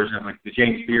Pittsburgh version of like the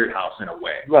James Beard House in a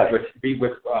way, right?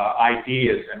 With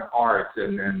ideas and arts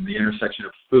and the intersection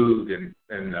of food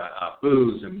and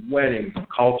booze and weddings and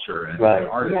culture and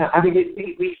artists. Yeah, I mean,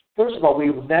 we first of all,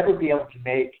 we will never be able to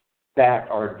make back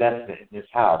our investment in this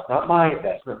house. Not my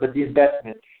investment, but the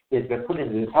investment has been put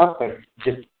into this house by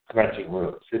just renting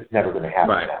rooms. It's never going to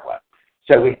happen that way.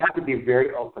 So we have to be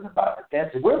very open about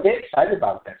events. And we're very excited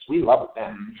about events. We love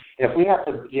events. And if we have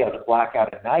to, to black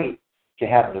out a night to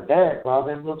have an event, well,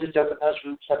 then we'll just open those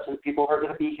rooms up so the people who are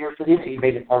going to be here for the event. You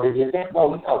made it part of the event.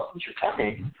 Well, since you're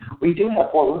coming, we do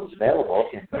have 4 rooms available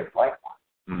if you'd like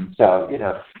one. So,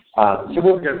 so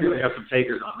we're going to really have some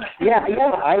takers on that. Yeah,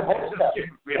 I hope so.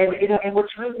 And we're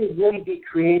trying to really be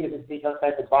creative and think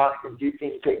outside the box and do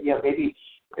things that,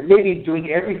 maybe doing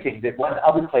everything that one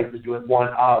other place is doing one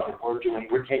of, and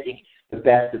we're taking the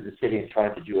best of the city and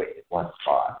trying to do it in one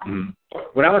spot.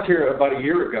 When I was here about a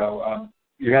year ago,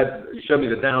 you showed me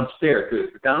the downstairs.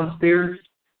 The downstairs?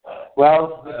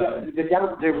 Well,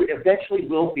 there eventually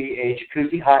will be a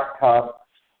jacuzzi hot tub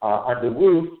on the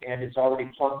roof, and it's already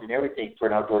plumbed and everything for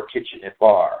an outdoor kitchen and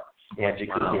bar. And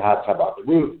jacuzzi hot tub on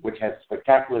the roof, which has a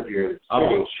spectacular view of the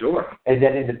city. Oh, sure. And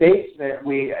then in the basement,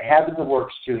 we have in the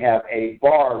works to have a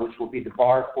bar, which will be the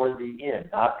bar for the inn,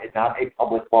 not a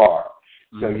public bar.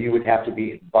 So you would have to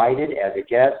be invited as a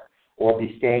guest or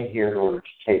be staying here in order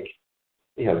to take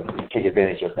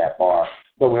advantage of that bar.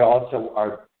 But we also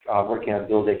are working on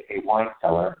building a wine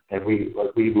cellar, and we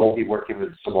will be working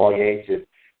with sommelier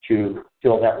to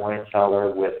fill that wine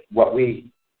cellar with what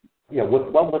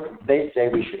what they say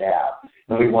we should have.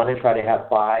 And we want to try to have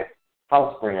 5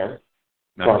 house brands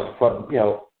from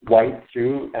white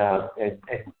through and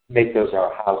make those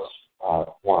our house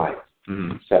wines.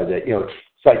 So that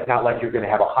it's like not like you're going to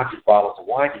have 100 bottles of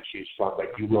wine to choose from, but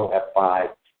you will have 5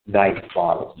 nice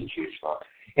bottles to choose from.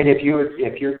 And if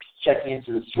you're checking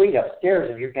into the suite upstairs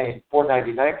and you're paying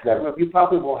 $4.99 for that room, you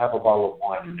probably will have a bottle of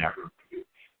wine in that room for you.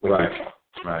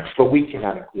 Right. But we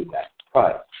cannot include that.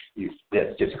 But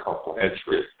that's just a compliment. That's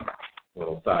true.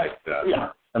 Little side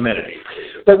amenity.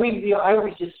 But I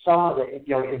always just saw that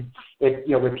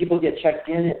when people get checked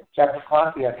in at 7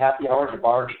 o'clock, we have happy hour in the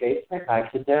bar in the basement. I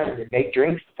sit there and make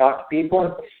drinks, talk to people,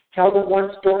 and tell them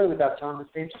one story without telling the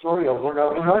same story over and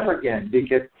over and over again.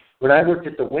 Because when I worked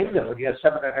at the window, and you have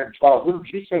 712 rooms,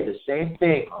 you say the same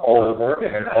thing over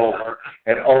and over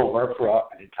and over for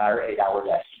an entire 8-hour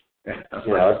day.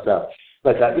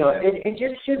 But and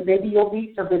just maybe you'll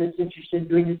meet somebody that's interested in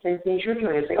doing the same things you're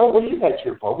doing and say, what are you guys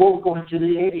here for? Well, we're going to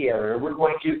the aviary, or we're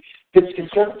going to Pitts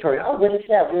Conservatory. Oh, what is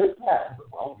that? Where is that?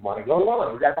 Well, we want to go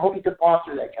along. I hope you can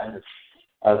foster that kind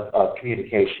of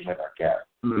communication with our guests.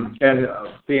 And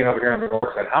being over here on the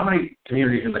north side, how many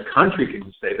communities in the country can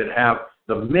you say that have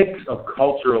the mix of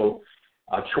cultural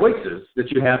choices that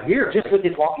you have here? Just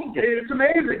within walking distance. It's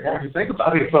amazing when you think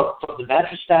about it. From the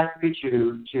mattress factory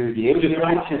to the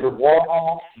aviary to the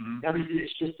Warhol. I mean,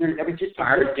 it's just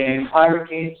Pirate games,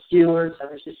 Steelers. I mean,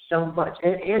 there's just so much,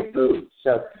 and food.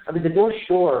 So I mean, the North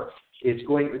Shore is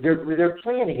going. They're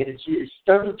planning it. It's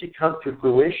starting to come to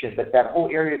fruition. But that whole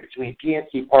area between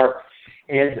PNC Park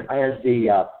and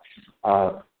the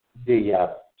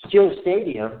Steelers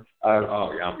Stadium,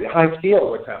 High Field.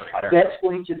 What's happening there? That's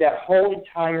going to, that whole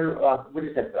entire,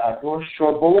 North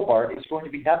Shore Boulevard is going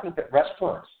to be nothing but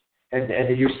restaurants.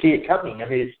 And you see it coming. I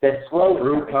mean, it's been slow.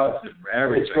 Brew pubs and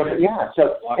everything.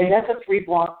 So, and that's a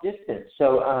 3-block distance.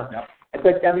 So,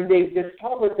 but I mean, the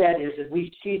problem with that is, and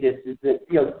we see this, is that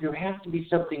there has to be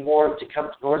something more to come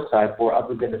to Northside for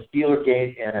other than a Steeler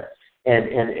game and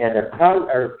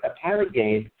a Pirate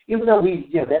game. Even though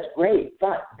that's great,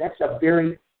 but that's a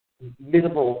very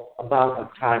minimal amount of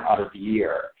time out of the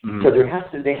year. Mm-hmm. So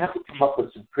they have to come up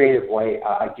with some creative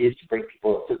ideas to bring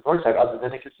people to Northside other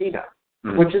than a casino.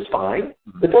 Mm-hmm. Which is fine,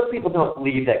 but those people don't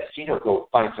leave that casino, go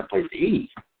find someplace to eat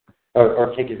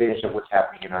or take advantage of what's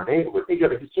happening in our neighborhood. They go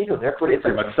to the casino, therefore it's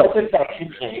a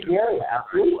section change area,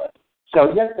 absolutely.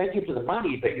 So, yes, thank you for the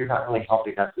money, but you're not really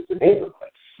helping us as a neighborhood,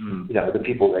 the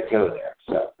people that go there.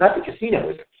 So, not the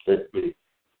casino,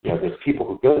 the people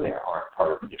who go there aren't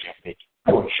part of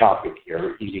going shopping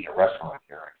here, eating at a restaurant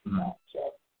here. So.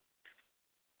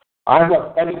 I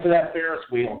was heading for that Ferris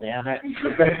wheel, damn it.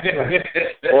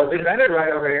 Well, it's invented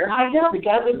right over here. I know, the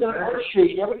guy lives on Earth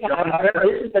Street.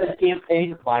 This has been a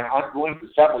campaign of mine ongoing for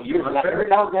several years. Every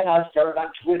now and then I started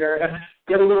on Twitter,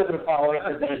 get a little bit of following,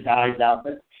 and then it dies out.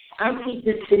 But I think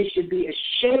this city should be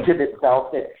ashamed of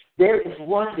itself that there is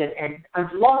London and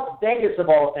Las Vegas, of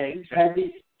all things, has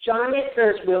these giant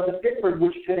Ferris wheels in Pittsburgh,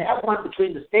 which could have one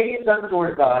between the stadiums on the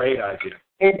north side. Great idea.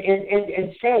 And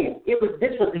say this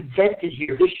was invented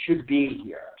here. This should be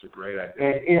here. It's a great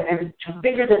idea. And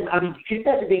bigger than can you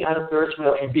imagine being on a Ferris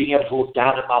wheel and being able to look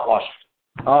down at Mount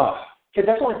Washington? Oh, because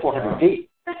that's only 400 feet.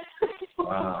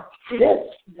 Wow. It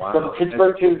is. Wow. From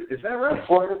Pittsburgh to is that right?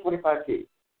 425 feet.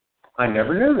 I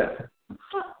never knew that.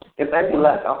 It might be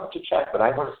less. I'll have to check, but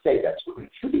I want to say that's what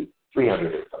it should be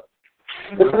 300 or something.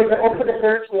 But open the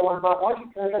Ferris wheel on Mount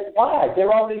Washington. Like, why? They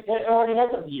already has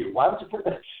a view. Why would you put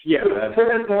it? Put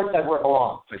it on the north side where it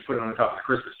belongs. They put it on top of the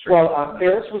Christmas tree. Well,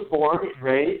 Ferris was born and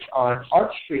raised on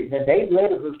Arch Street, and then they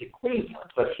later moved to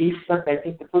Cleveland. But he spent, I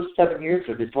think, the first 7 years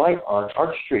of his life on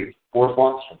Arch Street, 4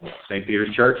 blocks from there. St.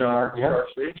 Peter's Church on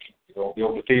Arch Street. The old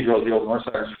cathedral, the old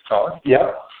Northsiders call it.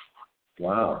 Yeah.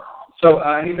 Wow. So,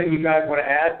 anything you guys want to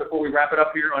add before we wrap it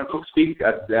up here on Cook Speak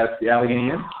at the Allegheny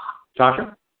Inn?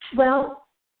 Tasha? Well,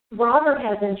 Robert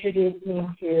has introduced me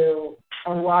to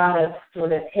a lot of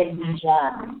sort of hidden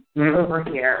gems over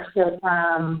here. So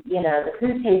from, the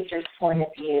food taster's point of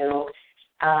view,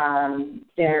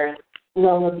 there's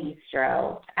Lola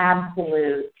Bistro,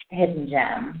 absolute hidden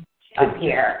gem up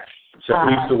here. So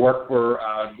we used to work for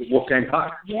Wolfgang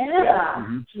Puck. Yeah.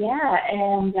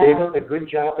 And they've done a good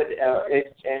job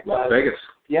at Las Vegas.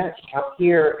 Yeah, to come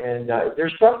here, and they're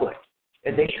struggling,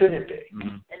 and they shouldn't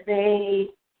be.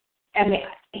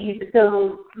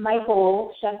 So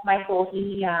Chef Michael,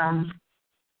 he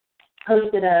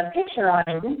posted a picture on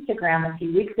his Instagram a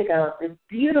few weeks ago of this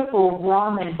beautiful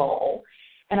ramen bowl.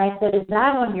 And I said, is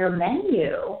that on your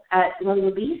menu at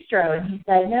Lola Bistro? And he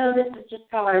said, no, this is just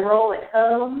how I roll at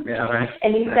home. Yeah, right.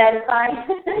 And he said, if I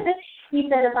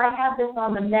have this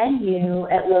on the menu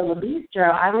at Lola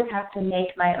Bistro, I would have to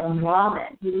make my own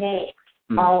ramen. He makes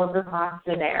all of the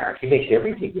pasta there. He makes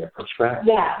everything there from scratch.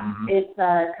 Yeah, it's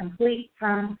a complete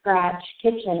from scratch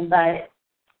kitchen. But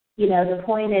the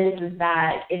point is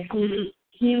that if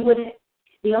he would,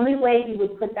 the only way he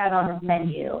would put that on his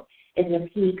menu is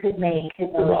if he could make his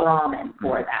own ramen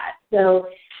for that. So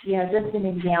just an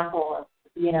example of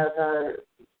the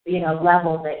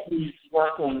level that he's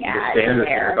working at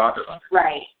there.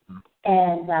 Right,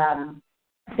 and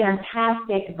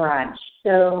fantastic brunch.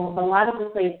 So a lot of the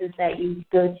places that you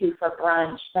go to for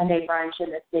brunch, Sunday brunch in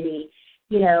the city,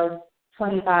 $25,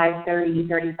 $30,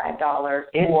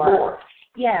 $35 more.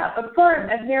 Yeah, but for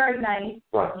a very nice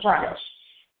brunch.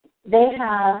 They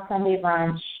have Sunday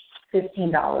brunch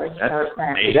 $15 per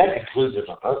person. That's inclusive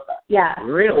of both that. Yeah.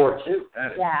 Really? Or two.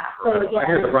 Yeah. So, I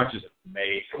hear the brunch is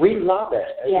amazing. We love it.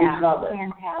 Yeah, we love it.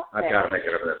 Fantastic. I've got to make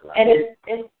it over there. And it's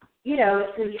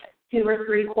it's 2 or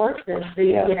 3 courses.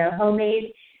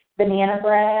 Homemade banana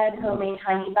bread, homemade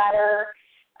honey butter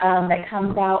that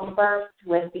comes out first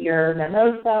with your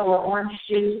mimosa or orange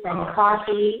juice and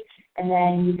coffee, and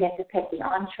then you get to pick the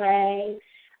entree.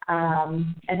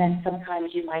 And then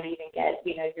sometimes you might even get,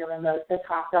 your mimosa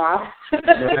topped off.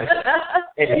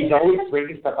 And he's always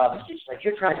bringing stuff up. It's just like,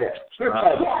 you're trying to.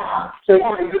 Yeah. So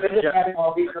you're just having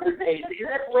all these other days.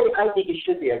 That's the way I think it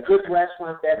should be. A good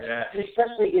restaurant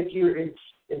especially if you're in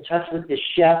touch with the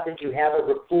chef and you have a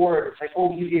rapport. It's like,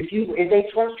 if they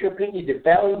trust your opinion, they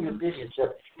value your opinion.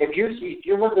 So if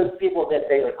you're one of those people that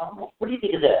they like, what do you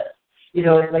think of this?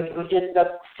 Like we did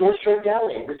the North Shore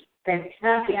Deli.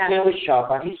 Fantastic sandwich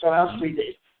shop on East Ohio Street.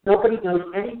 nobody knows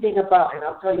anything about. And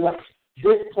I'll tell you what,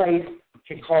 this place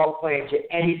can call claim to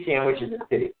any sandwich in the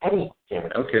city. Any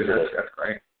sandwich. Okay, that's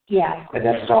great. Yeah. And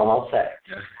that's all I'll say.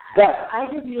 Yeah. But I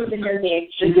didn't even know they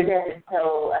existed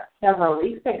until several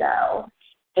weeks ago.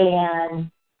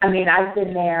 And, I mean, I've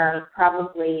been there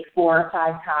probably 4 or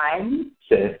 5 times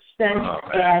since.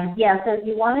 And, yeah, so if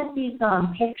you want to see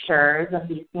some pictures of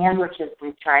these sandwiches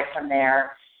we've tried from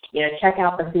there, you know, check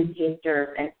out the Food Tasters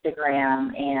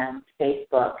Instagram and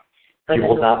Facebook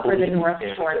for the North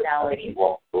Shore Deli. You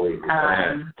won't believe it.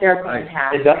 They're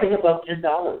fantastic. And nothing above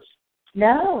 $10.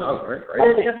 No. Oh, great.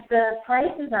 The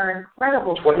prices are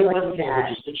incredible. 21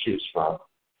 sandwiches to choose from.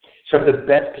 Some of the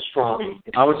best pastrami.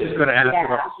 I was just going to ask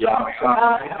about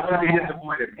pastrami. I would be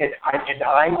disappointed. And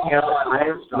I am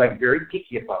like very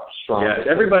picky about pastrami.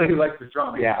 Yeah, everybody who likes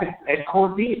pastrami. Yeah, and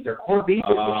corned beef. Their corned beef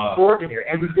is extraordinary.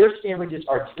 And their sandwiches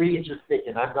are 3 inches thick,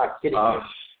 and I'm not kidding you.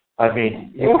 I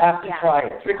mean, you have to try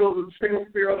it. Pickles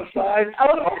spear on the side.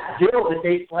 Dill that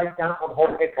they slice down from whole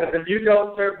pickles. Because if you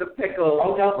don't serve the pickles,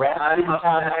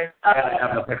 I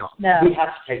have no pickles. No. We have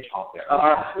to take off there.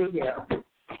 We do.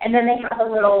 And then they have a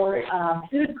little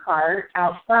food cart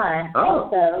out front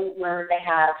also where they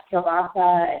have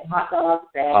kielbasa and hot dogs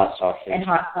and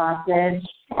hot sausage.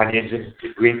 Onions and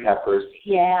green peppers.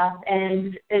 Yeah,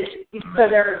 and so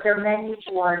their menu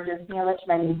board, the sandwich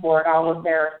menu board, all of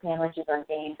their sandwiches are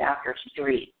named after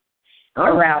streets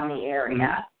around the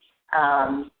area.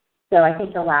 So I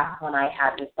think the last one I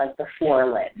had was like the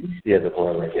Foreland. Yeah, the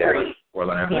Foreland.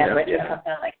 Foreland sandwich or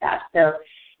something like that. So,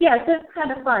 yeah, so it's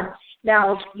kind of fun.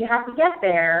 Now, you have to get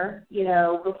there, you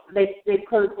know, they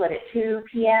close, at 2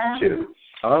 p.m.? 2.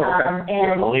 Oh, okay.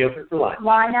 And only open for lunch.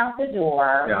 Line out the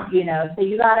door, you know, so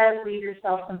you got to leave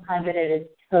yourself some time, but it is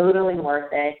totally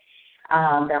worth it.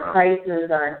 Their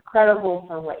prices are incredible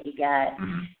for what you get.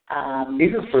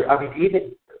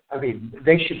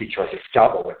 They should be charging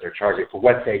double what they're charging for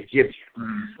what they give you.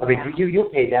 I mean, you'll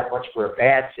pay that much for a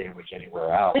bad sandwich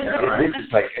anywhere else. This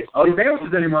is like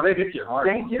sandwiches anymore, they hit you hard.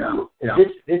 Thank you. Yeah.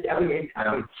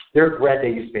 Their bread, they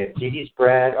use Mancini's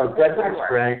bread, or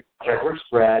Breadworks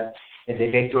bread, and they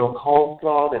make their own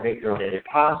coleslaw, they make their own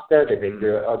pasta, they make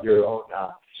their own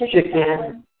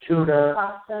chicken,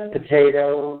 tuna,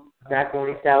 potato,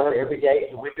 macaroni salad every day.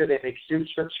 In the winter, they make soups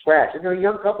from scratch. And they're a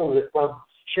young couple from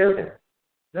Sheridan.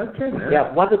 Okay, man.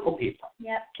 Yeah, wonderful people.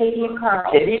 Yep, Katie and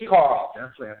Carl. Definitely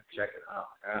have to check it out.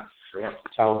 Yeah, sure.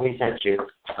 So we sent you.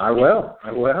 I will.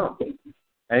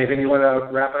 Anything you want to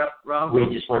wrap it up, Rob? We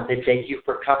just want to say thank you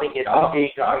for coming and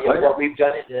seeing what we've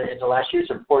done in the last year.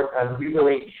 It's important. We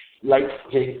really like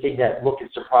seeing that look and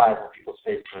surprise on people's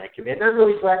faces when they come in. I'm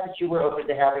really glad that you were open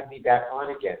to having me back on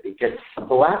again, because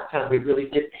the last time we really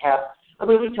didn't have. I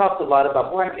mean, we talked a lot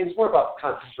about it's more about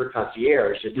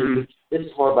concierge. This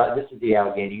is more about this is the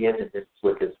Alleghenian, and this is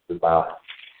what this is about.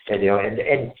 And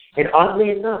and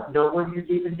oddly enough, no one has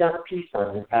even done a piece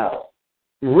on this house.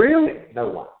 Really? No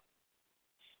one.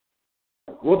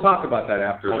 We'll talk about that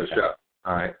after the show.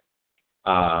 All right.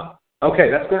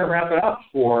 Okay, that's going to wrap it up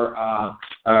for a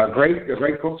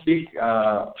great Cook Speak.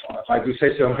 If I do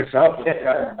say so myself.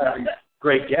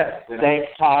 Great guest.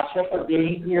 Thanks, Tasha, for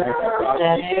being here.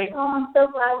 I'm so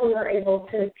glad we were able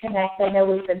to connect. I know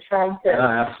we've been trying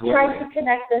to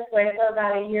connect this way for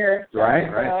about a year. Right.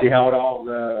 See how it all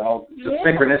the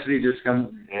synchronicity just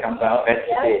comes out.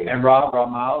 And Rob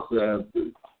Miles, I'm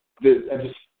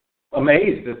just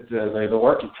amazed at the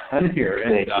work you've done here.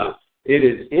 And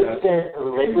it's been a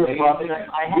labor of love.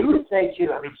 I have to say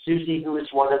too. I mean, Susie, who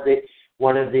is one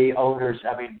of the owners,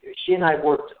 I mean, she and I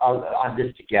worked on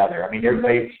this together. I mean,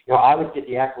 everybody, I would get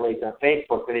the accolades on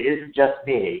Facebook, but it isn't just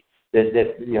me that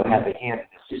has a hand in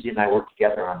this. Susie and I worked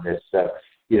together on this. So,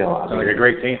 like a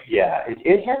great team. Yeah,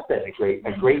 it has been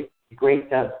a great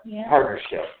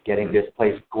partnership, getting this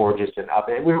place gorgeous and up.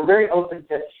 And we were very open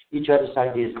to each other's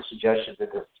ideas and suggestions, and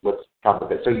this is what's come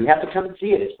of it. So you have to come and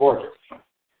see it. It's gorgeous.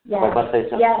 Yeah.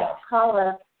 Call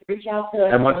us. Reach out to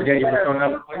us. And once again, your phone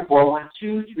number,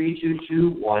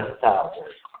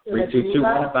 412-322-1000.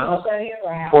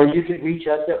 322-1000. Or you can reach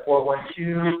us at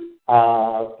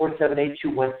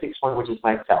 412-478-2161, which is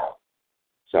my cell.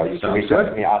 So you can reach out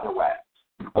to me either way.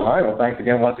 All right. Well, thanks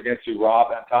again once again to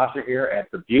Rob and Tasha here at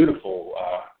the beautiful,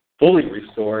 fully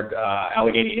restored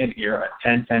Allegheny Inn here at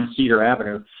 1010 Cedar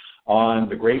Avenue on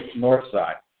the Great North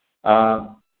Side.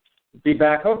 Be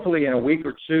back hopefully in a week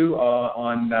or two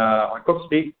on Cook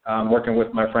Speak. I'm working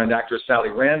with my friend actress Sally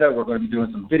Randa. We're going to be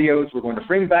doing some videos. We're going to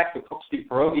bring back the Cook Speak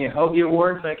Pierogi and Hoagie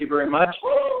Awards. Thank you very much.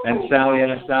 And Sally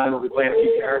will be playing a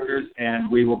few characters, and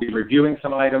we will be reviewing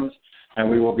some items, and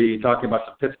we will be talking about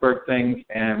some Pittsburgh things,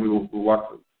 and we will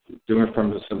walk doing it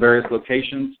from some various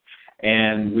locations.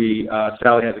 And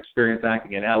Sally has experience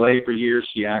acting in L.A. for years.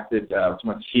 She acted,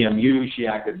 went to CMU. She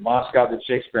acted in Moscow, did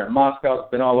Shakespeare in Moscow.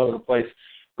 It's been all over the place.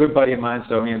 Good buddy of mine,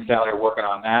 so me and Sally are working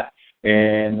on that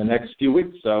in the next few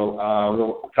weeks. So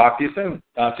we'll talk to you soon.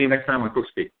 See you next time on Cook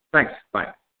Speak. Thanks.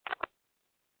 Bye.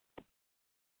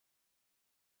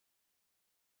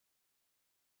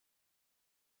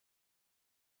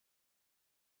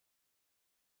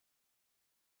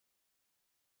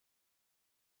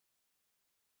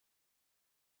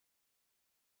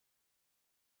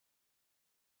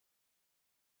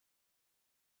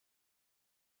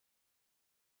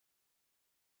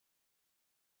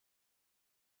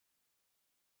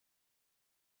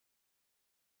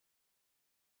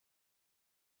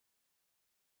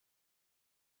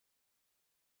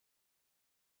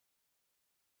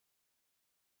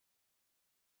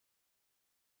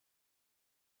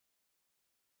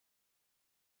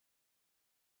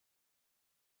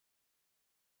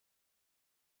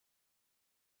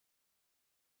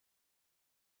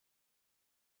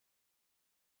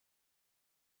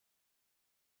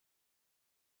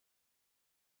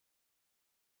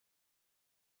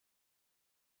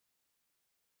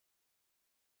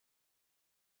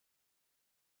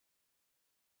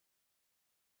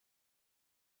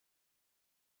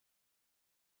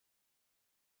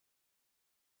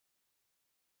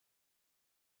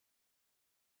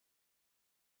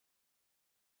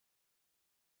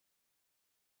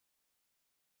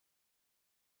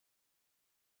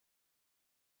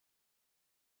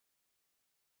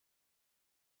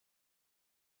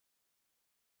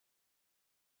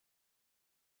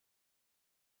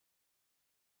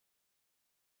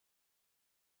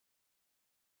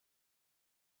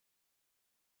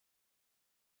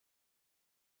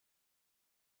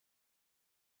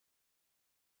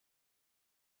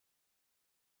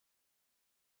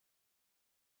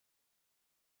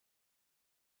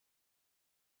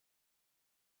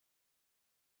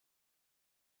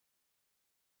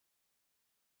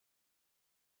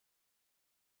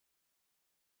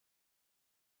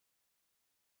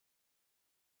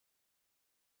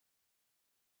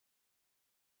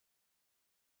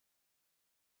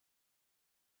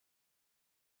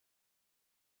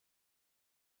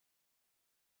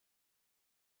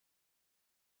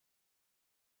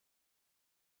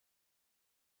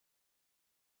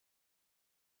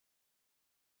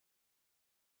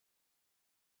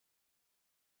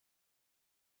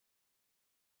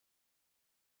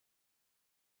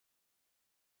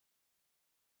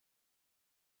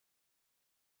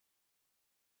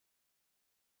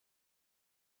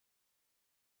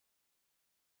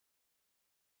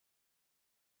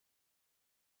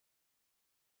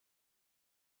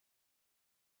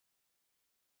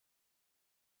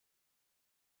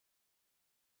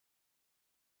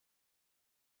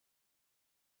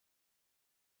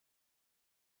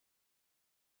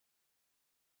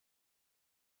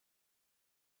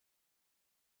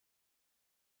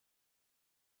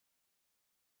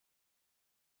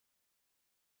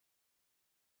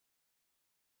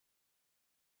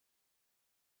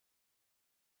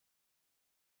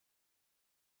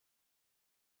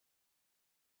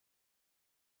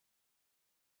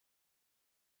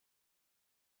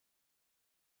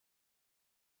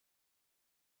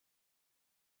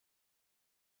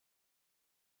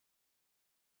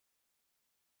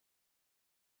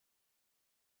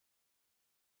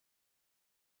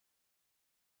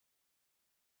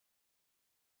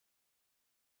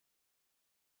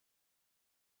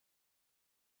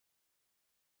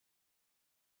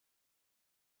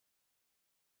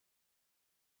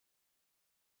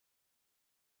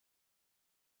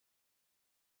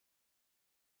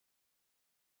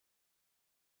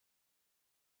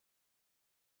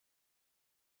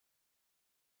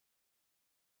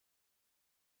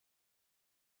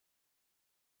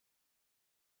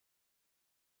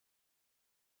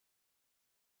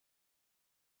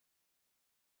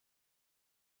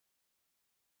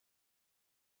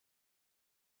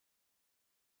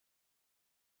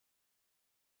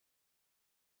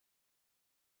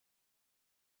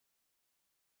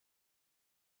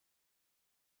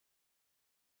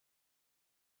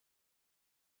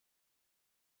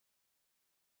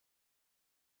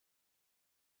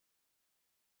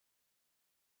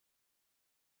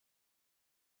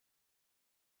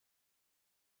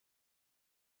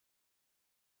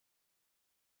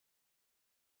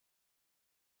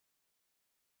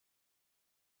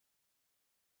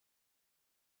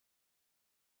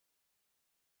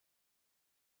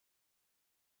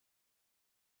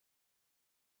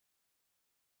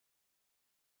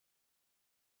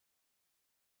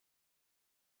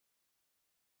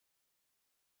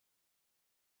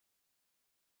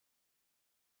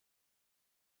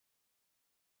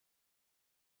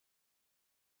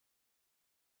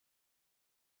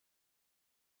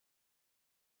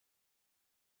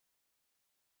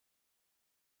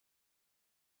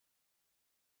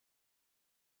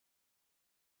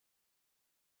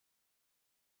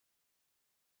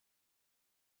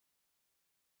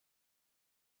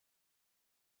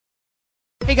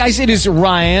 Hey guys, it is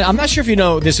Ryan. I'm not sure if you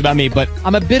know this about me, but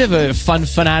I'm a bit of a fun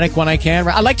fanatic when I can.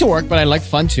 I like to work, but I like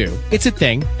fun too. It's a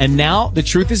thing. And now the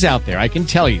truth is out there. I can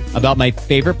tell you about my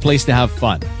favorite place to have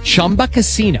fun. Chumba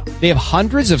Casino. They have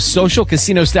hundreds of social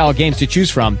casino style games to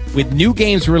choose from with new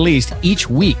games released each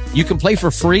week. You can play for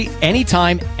free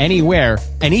anytime, anywhere.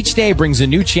 And each day brings a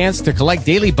new chance to collect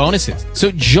daily bonuses. So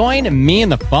join me in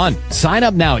the fun. Sign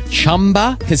up now at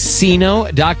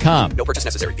ChumbaCasino.com. No purchase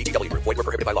necessary. VGW Group. Void where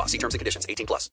prohibited by law. See terms and conditions. 18+.